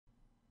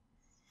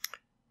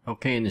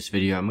Okay, in this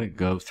video I'm going to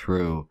go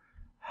through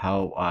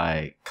how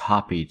I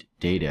copied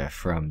data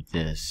from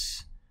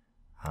this.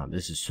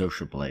 This is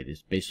Social Blade.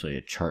 It's basically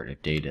a chart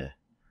of data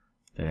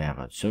that I have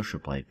on Social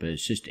Blade, but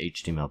it's just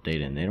HTML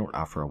data and they don't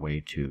offer a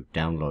way to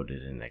download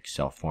it in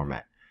Excel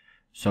format.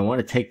 So I want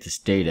to take this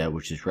data,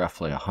 which is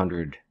roughly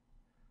 100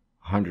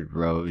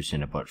 rows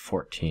and about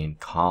 14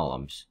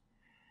 columns,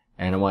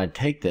 and I want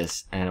to take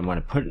this and I want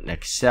to put it in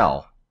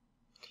Excel,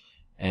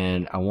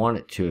 and I want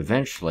it to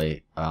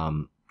eventually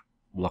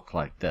look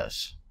like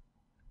this.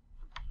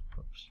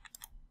 Oops.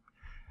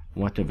 I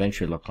want it to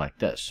eventually look like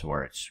this,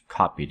 where it's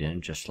copied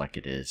in just like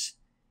it is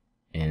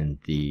in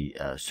the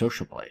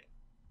Social Blade.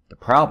 The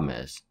problem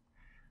is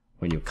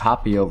when you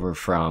copy over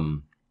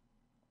from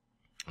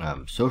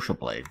Social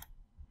Blade,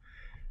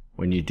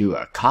 when you do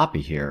a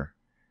copy here,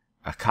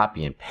 a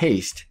copy and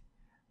paste,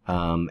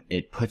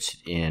 it puts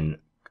it in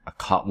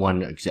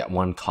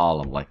one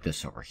column like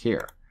this over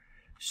here.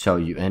 So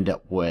you end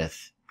up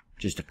with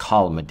just a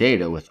column of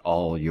data with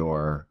all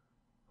your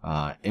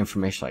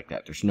information like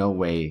that. There's no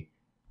way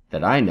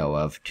that I know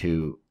of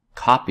to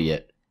copy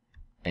it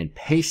and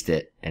paste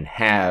it and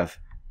have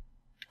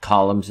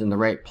columns in the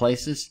right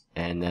places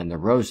and then the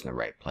rows in the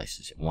right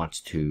places. It wants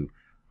to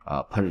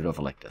put it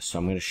over like this. So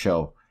I'm going to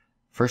show,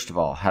 first of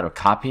all, how to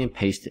copy and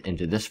paste it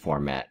into this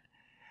format,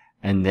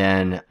 and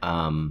then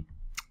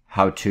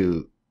how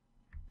to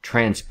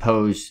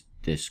transpose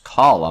this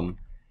column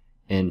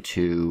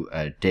into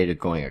data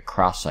going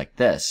across like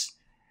this.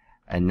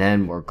 And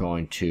then we're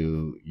going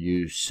to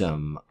use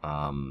some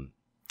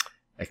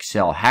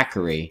Excel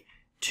hackery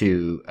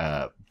to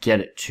get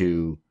it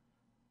to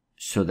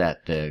so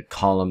that the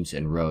columns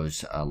and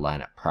rows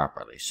line up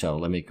properly. So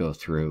let me go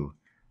through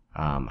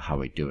how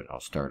we do it.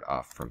 I'll start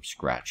off from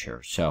scratch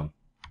here. So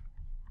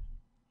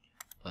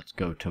let's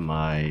go to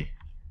my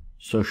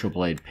Social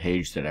Blade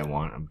page that I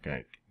want. I'm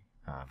going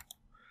to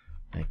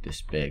make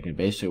this big. And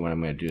basically what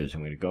I'm going to do is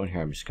I'm going to go in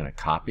here. I'm just going to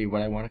copy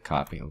what I want to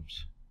copy.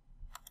 Oops.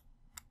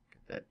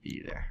 Get that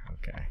B there.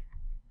 Okay.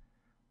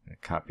 I'm going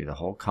to copy the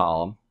whole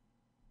column.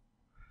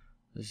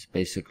 This is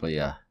basically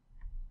a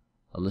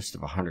list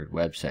of 100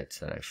 websites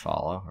that I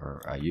follow,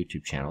 or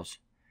YouTube channels.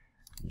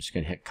 I'm just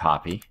going to hit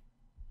copy.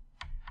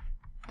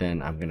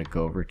 Then I'm going to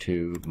go over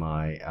to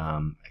my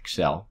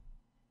Excel,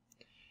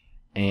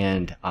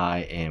 and I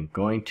am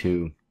going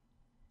to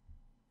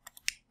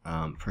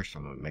first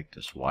I'm going to make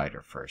this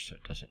wider first so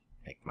it doesn't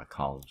make my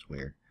columns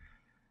weird.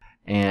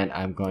 And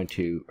I'm going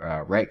to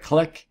right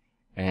click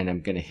and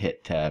I'm going to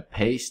hit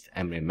paste.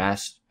 I'm going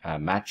to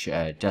match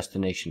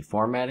destination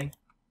formatting,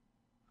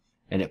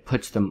 and it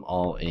puts them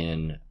all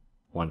in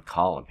one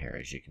column here.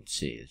 As you can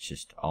see, it's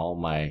just all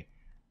my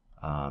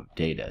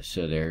data.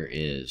 So there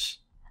is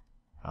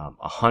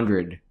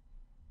 100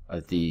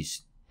 of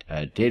these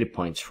data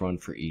points, one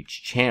for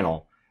each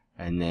channel,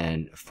 and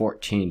then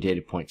 14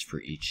 data points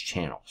for each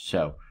channel.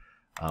 So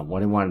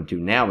what I want to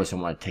do now is I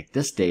want to take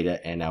this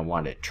data and I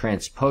want to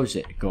transpose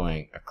it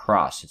going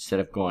across. Instead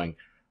of going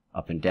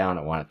up and down,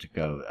 I want it to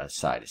go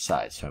side to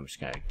side. So I'm just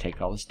going to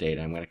take all this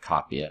data, I'm going to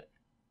copy it.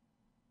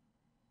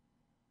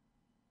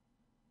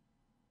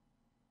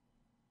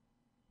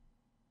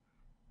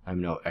 I'm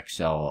no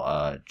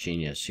Excel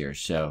genius here,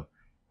 so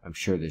I'm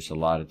sure there's a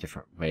lot of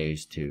different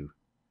ways to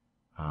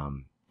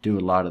do a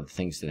lot of the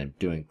things that I'm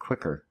doing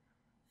quicker,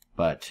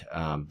 but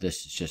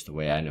this is just the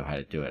way I know how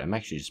to do it. I'm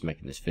actually just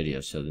making this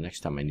video so the next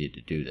time I need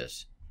to do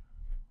this,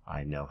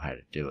 I know how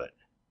to do it.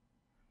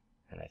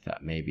 And I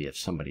thought maybe if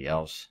somebody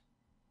else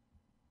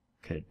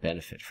could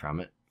benefit from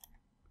it.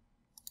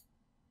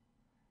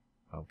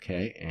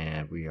 Okay,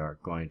 and we are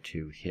going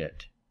to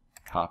hit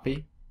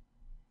copy.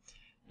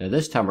 Now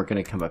this time we're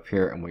going to come up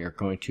here and we are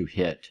going to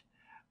hit,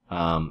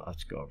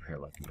 let's go over here,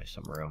 let me make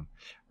some room.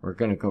 We're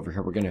going to go over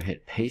here, we're going to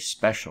hit paste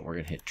special, we're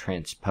going to hit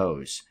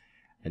transpose,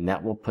 and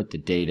that will put the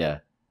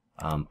data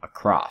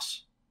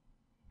across.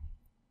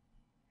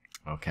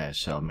 Okay,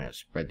 so I'm going to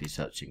spread these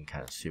out so you can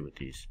kind of see what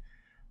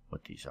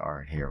these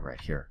are here,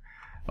 right here.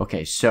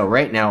 Okay, so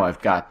right now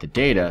I've got the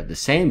data, the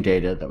same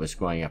data that was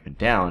going up and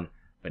down,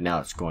 but now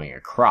it's going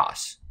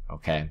across.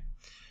 Okay,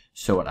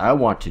 so what I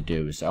want to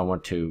do is I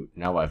want to,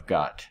 now I've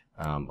got,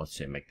 let's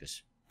say make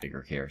this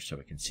bigger here so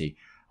we can see.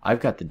 I've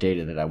got the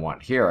data that I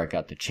want here. I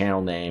got the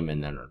channel name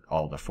and then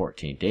all the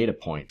 14 data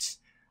points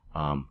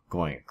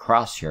going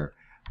across here.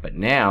 But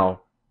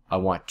now I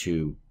want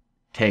to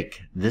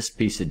take this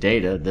piece of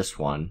data, this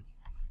one,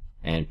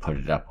 and put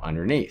it up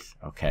underneath.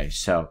 Okay,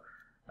 so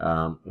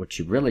what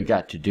you really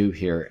got to do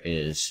here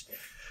is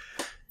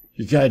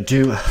you got to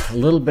do a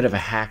little bit of a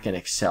hack in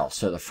Excel.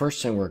 So the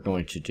first thing we're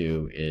going to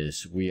do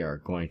is we are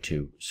going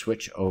to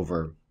switch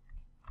over.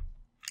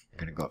 I'm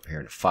going to go up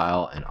here to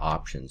File and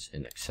Options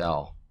in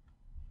Excel.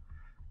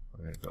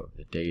 We're going to go to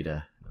the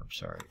data,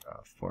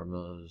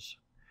 formulas.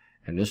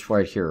 And this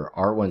right here,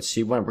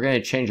 R1C1, we're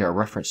going to change our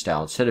reference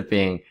style. Instead of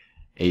being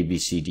A, B,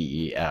 C, D,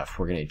 E, F,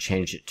 we're going to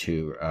change it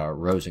to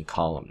rows and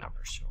column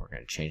numbers. So we're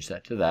going to change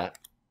that to that.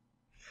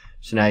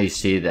 So now you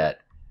see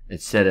that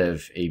instead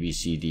of A, B,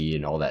 C, D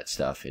and all that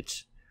stuff,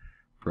 it's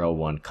row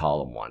 1,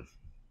 column 1.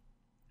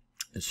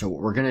 And so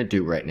what we're going to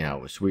do right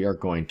now is we are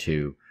going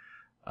to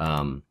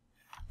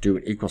do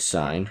an equal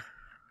sign.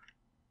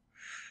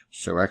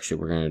 So actually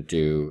we're going to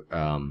do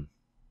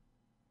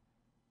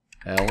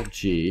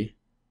LG.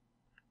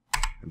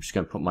 I'm just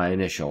going to put my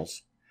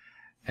initials.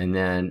 And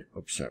then,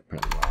 oops, I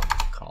put in the wrong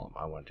column.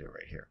 I want to do it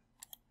right here.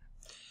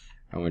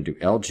 I want to do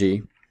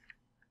LG.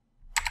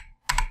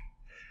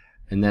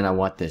 And then I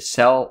want this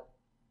cell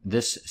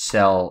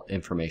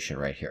information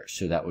right here.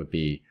 So that would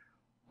be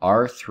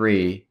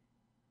R3C7.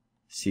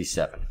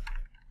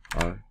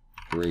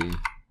 R3.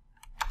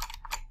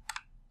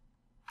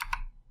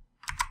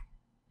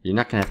 You're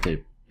not going to have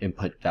to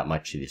input that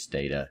much of this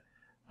data.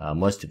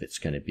 Most of it's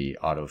going to be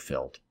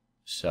auto-filled.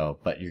 So,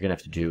 but you're going to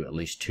have to do at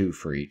least 2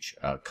 for each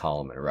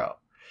column and row.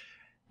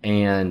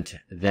 And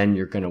then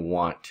you're going to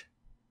want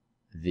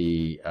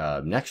the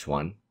next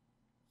one,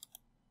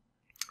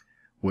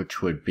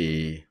 which would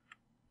be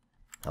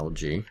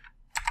LG,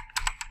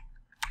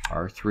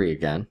 R3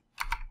 again.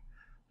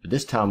 But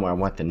this time I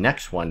want the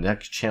next one, the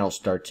next channel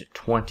starts at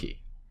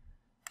 20.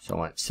 So I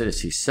want, instead of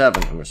C7,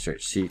 I'm going to start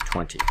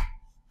C20.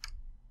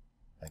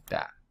 Like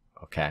that,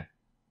 okay?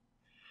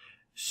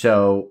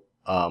 So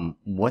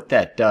what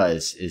that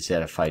does is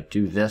that if I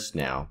do this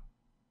now,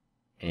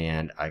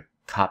 and I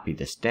copy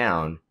this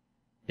down,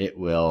 it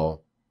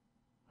will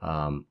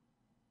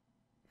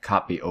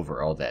copy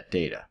over all that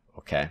data,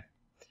 okay?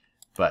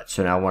 But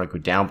so now I want to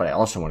go down, but I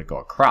also want to go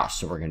across,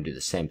 so we're going to do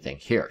the same thing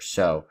here.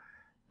 So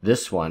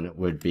this one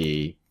would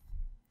be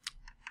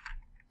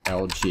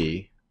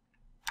LG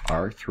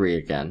R3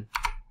 again,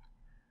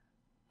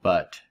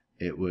 but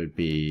it would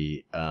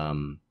be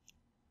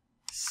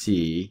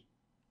C8,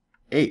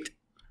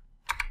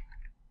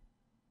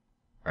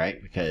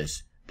 right?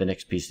 Because the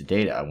next piece of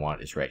data I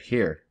want is right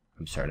here.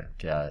 I'm sorry,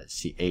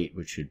 C8,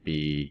 which would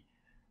be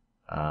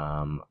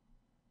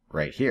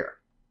right here,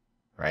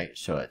 right?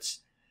 So it's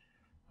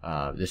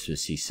this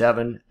was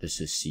C7, this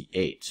is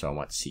C8, so I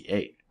want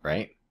C8,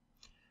 right?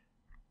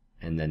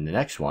 And then the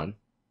next one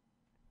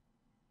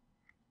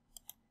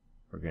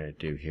we're going to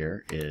do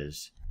here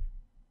is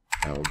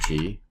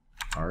LG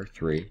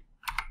R3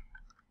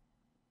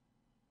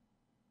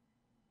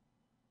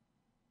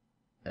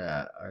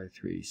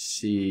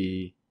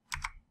 R3C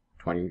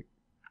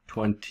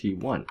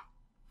 21.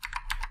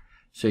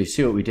 So you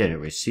see what we did. It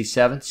was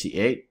C7,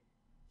 C8,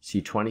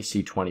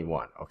 C20,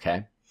 C21.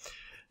 Okay.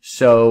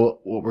 So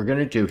what we're going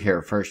to do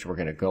here first, we're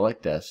going to go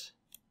like this,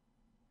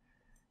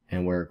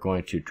 and we're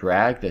going to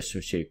drag this. So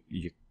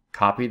you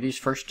copy these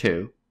first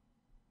 2,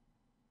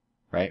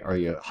 right? Or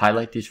you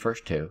highlight these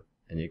first 2,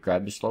 and you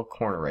grab this little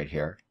corner right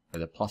here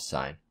with a plus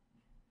sign,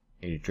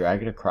 and you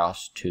drag it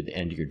across to the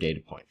end of your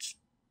data points,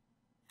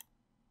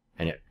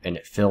 and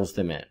it fills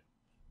them in.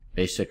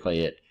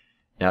 Basically,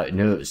 now it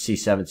knew it was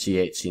C7,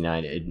 C8,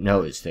 C9. It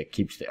knows that it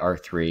keeps the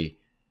R3,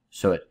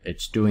 so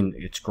it's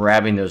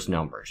grabbing those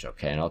numbers,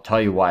 okay? And I'll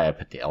tell you why I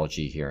put the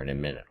LG here in a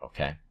minute,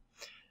 okay?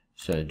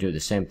 So to do the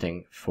same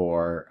thing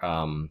for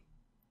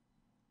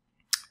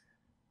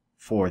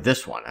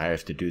this one, I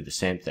have to do the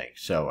same thing.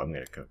 So I'm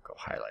going to go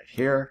highlight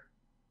here.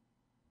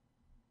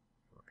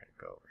 We're going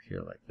to go over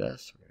here like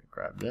this. We're going to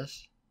grab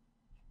this.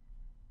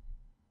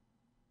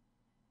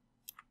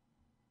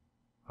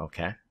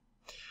 Okay.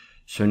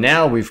 So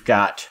now we've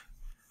got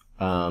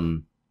our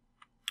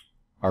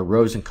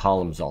rows and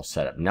columns all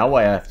set up. Now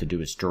what I have to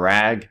do is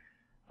drag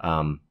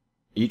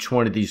each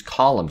one of these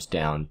columns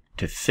down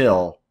to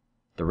fill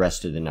the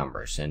rest of the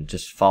numbers, and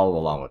just follow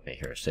along with me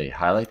here. So you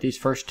highlight these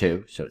first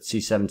 2, so it's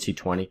C7,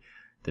 C20.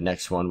 The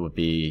next one would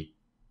be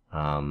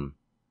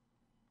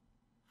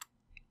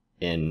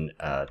in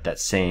that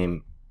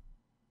same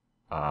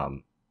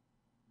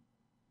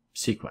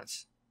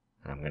sequence.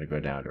 And I'm going to go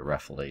down to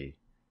roughly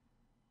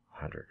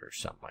 100 or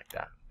something like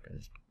that.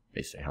 Because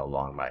basically how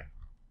long I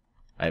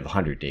have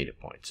 100 data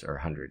points, or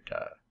 100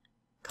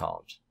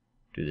 columns.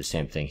 Do the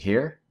same thing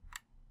here.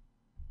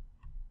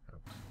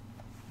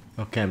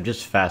 Okay, I'm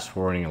just fast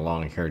forwarding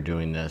along here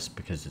doing this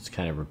because it's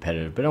kind of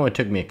repetitive, but it only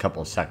took me a couple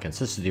of seconds.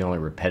 This is the only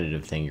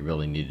repetitive thing you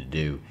really need to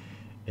do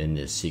in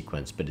this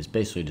sequence, but it's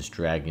basically just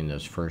dragging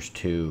those first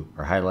 2,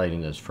 or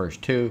highlighting those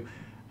first 2,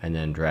 and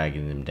then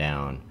dragging them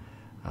down.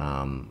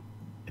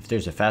 If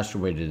there's a faster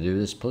way to do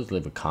this, please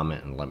leave a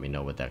comment and let me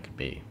know what that could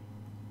be.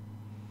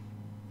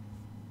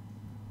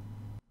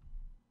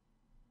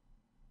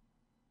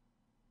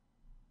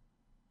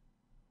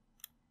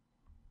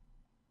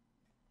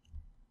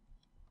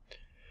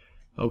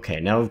 Okay,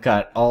 now we've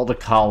got all the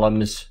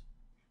columns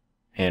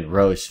and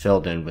rows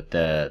filled in with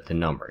the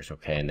numbers,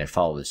 okay, and they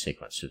follow the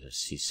sequence. So the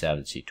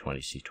C7,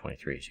 C20,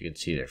 C23. So you can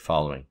see they're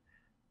following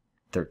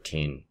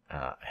 13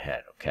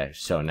 ahead, okay.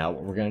 So now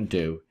what we're going to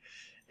do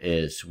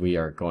is we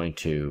are going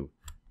to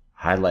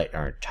highlight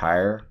our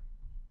entire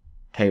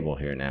table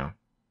here now.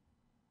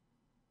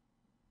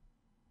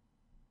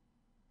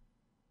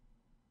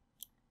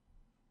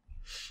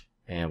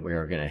 And we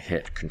are going to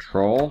hit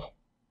Control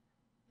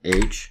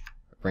H.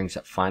 Brings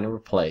up Find and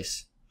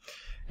Replace.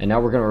 And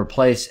now we're going to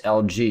replace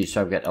LG.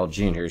 So I've got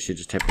LG in here. So you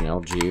just type in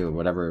LG or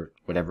whatever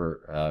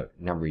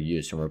number you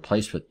use, and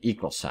replace with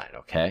equal sign,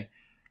 okay?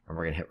 and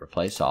we're going to hit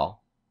replace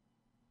all.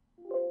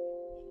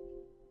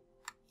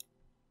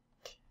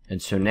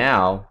 And so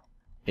now,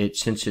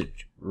 since it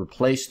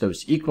replaced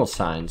those equal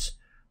signs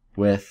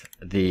with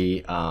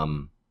the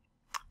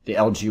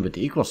LG with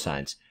the equal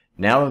signs,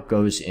 now it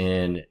goes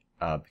in,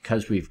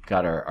 because we've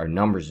got our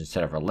numbers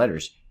instead of our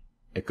letters,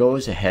 it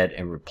goes ahead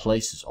and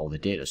replaces all the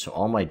data. So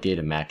all my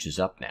data matches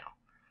up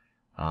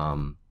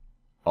now.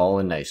 All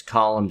in nice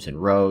columns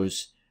and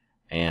rows,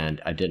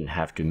 and I didn't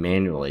have to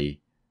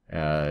manually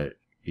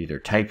either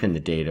type in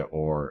the data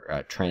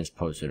or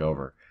transpose it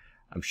over.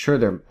 I'm sure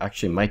there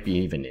actually might be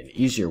even an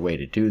easier way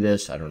to do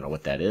this. I don't know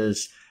what that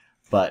is,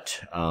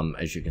 but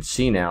as you can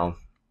see now,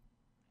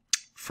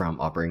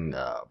 I'll bring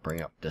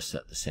up this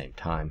at the same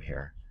time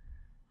here,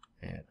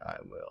 and I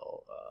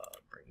will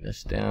bring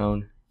this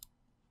down.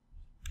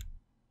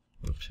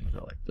 Oops, and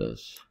go like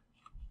this.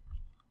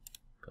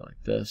 Go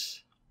like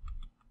this.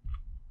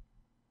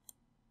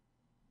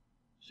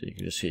 So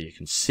you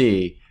can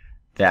see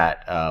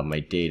that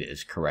my data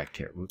is correct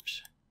here.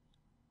 Oops.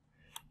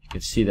 You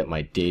can see that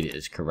my data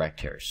is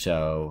correct here.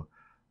 So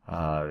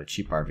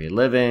cheap RV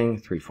living,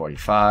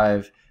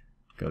 345.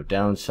 Go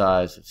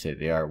downsize. Let's say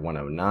they are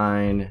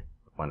 109,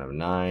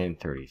 109,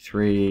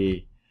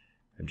 33.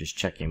 I'm just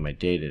checking my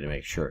data to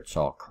make sure it's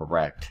all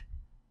correct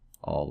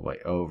all the way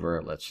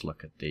over. Let's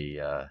look at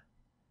the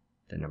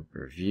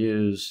number of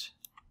views.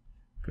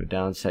 Go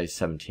downsize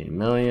 17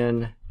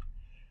 million.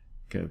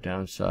 Go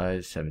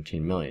downsize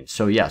 17 million.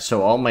 So yeah,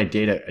 so all my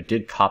data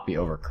did copy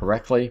over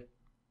correctly,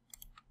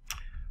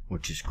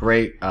 which is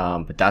great.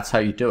 But that's how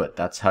you do it.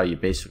 That's how you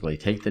basically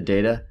take the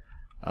data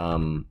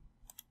from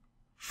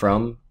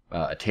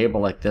a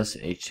table like this,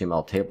 an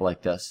HTML table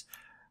like this,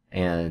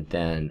 and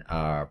then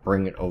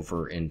bring it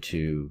over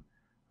into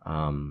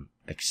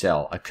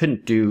Excel. I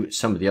couldn't do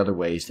some of the other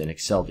ways in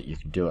Excel that you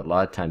can do it. A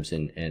lot of times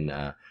in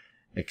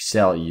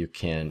Excel you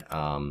can,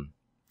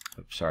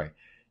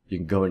 you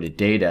can go into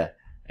data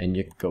and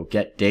you can go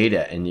get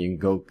data, and you can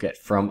go get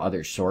from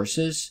other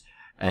sources,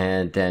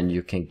 and then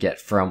you can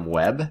get from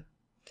web,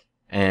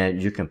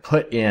 and you can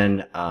put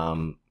in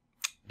the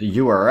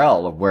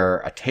URL of where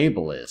a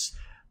table is.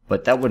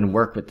 But that wouldn't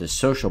work with the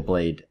Social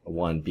Blade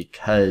one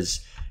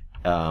because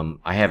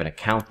I have an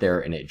account there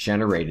and it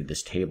generated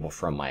this table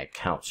from my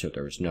account, so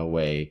there was no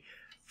way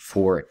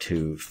for it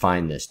to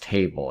find this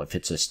table. If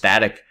it's a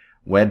static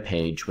web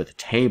page with a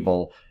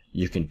table,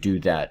 you can do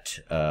that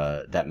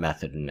that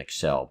method in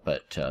Excel,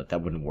 but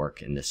that wouldn't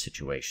work in this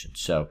situation.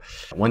 So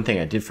one thing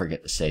I did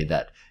forget to say,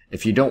 that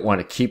if you don't want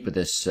to keep with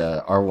this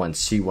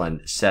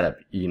R1C1 setup,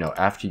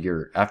 after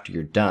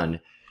you're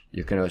done,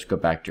 you can always go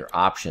back to your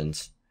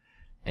options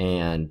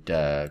and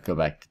go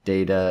back to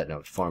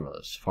data,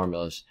 formulas,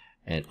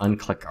 and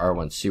unclick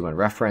R1C1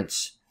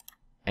 reference,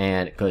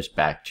 and it goes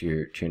back to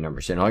your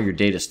numbers, and all your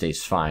data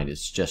stays fine.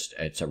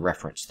 It's a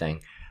reference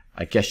thing.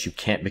 I guess you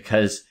can't,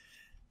 because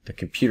the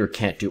computer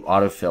can't do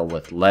autofill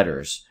with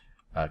letters,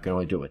 it can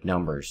only do it with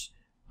numbers.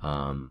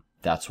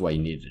 That's why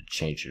you needed to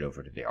change it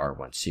over to the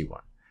R1C1.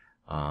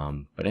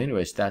 But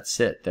anyways, that's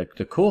it.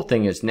 The cool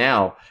thing is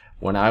now,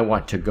 when I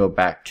want to go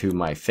back to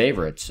my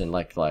favorites, and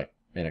like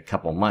in a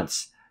couple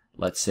months,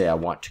 let's say I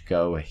want to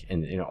go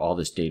and all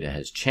this data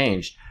has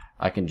changed,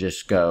 I can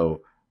just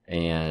go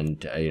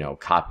and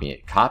copy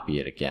it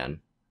again.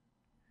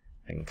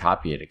 I can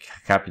copy the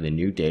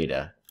new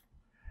data,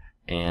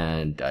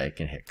 and I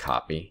can hit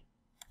copy.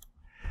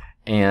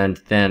 And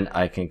then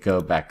I can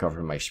go back over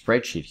to my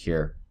spreadsheet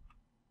here,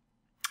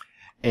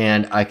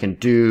 and I can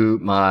do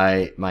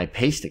my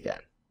paste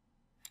again.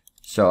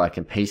 So I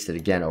can paste it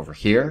again over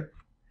here,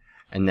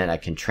 and then I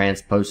can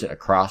transpose it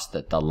across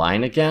the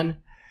line again.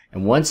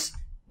 And once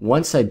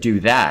I do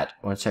that,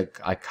 once I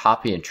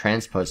copy and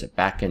transpose it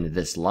back into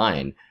this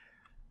line,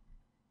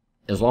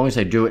 as long as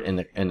I do it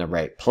in the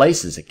right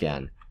places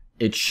again,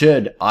 it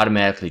should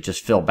automatically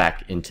just fill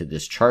back into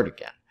this chart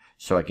again.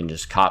 So I can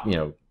just copy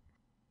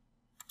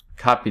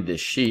this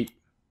sheet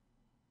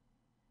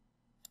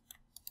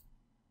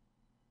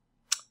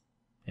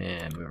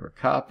and move over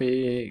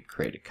copy,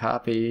 create a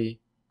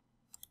copy,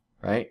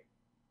 right?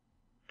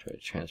 Try to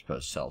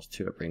transpose cells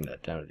too. I bring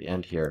that down to the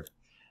end here.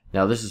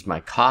 Now this is my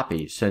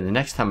copy, so the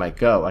next time I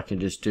go, I can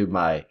just do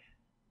my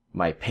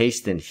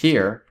paste in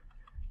here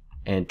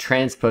and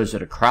transpose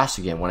it across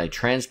again. When I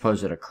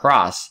transpose it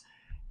across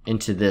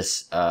into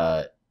this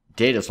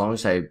data, as long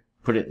as I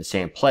put it in the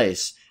same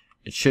place,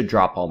 it should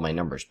drop all my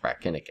numbers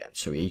back in again.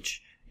 So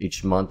each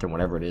month or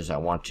whenever it is I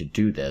want to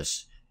do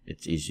this,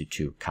 it's easy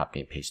to copy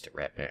and paste it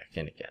right back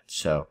in again.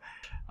 So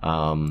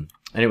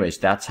anyways,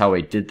 that's how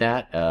I did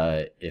that.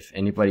 If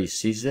anybody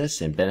sees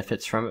this and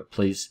benefits from it,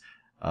 please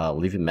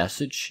leave a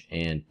message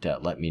and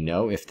let me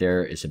know. If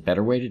there is a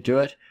better way to do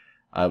it,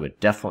 I would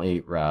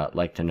definitely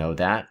like to know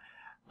that,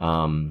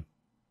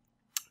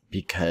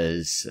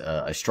 because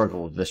I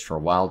struggled with this for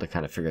a while to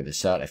kind of figure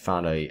this out. I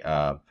found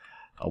a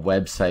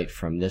website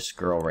from this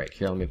girl right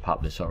here. Let me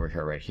pop this over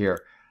here right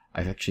here.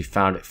 I've actually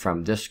found it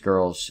from this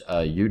girl's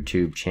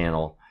YouTube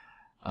channel.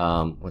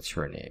 What's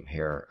her name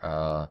here?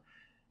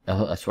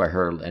 That's why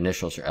her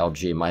initials are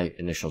LG. My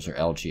initials are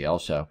LG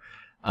also.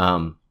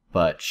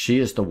 but she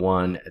is the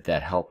one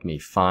that helped me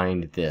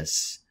find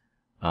this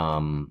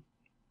hack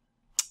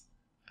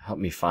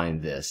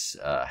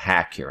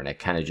here, and it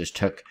kind of just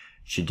took,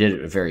 she did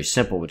it very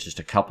simple with just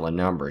a couple of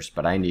numbers,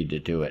 but I need to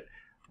do it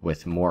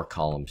with more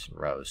columns and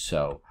rows.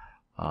 So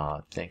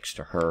thanks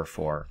to her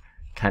for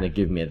kind of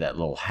giving me that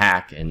little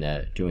hack in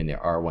doing the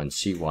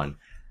R1C1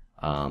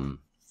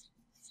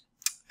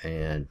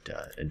 and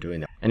doing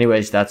that.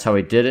 Anyways, that's how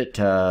I did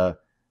it.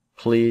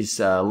 Please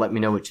let me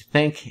know what you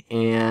think,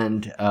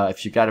 and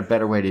if you got a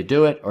better way to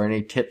do it or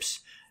any tips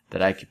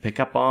that I could pick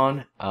up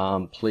on,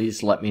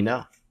 please let me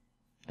know.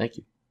 Thank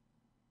you.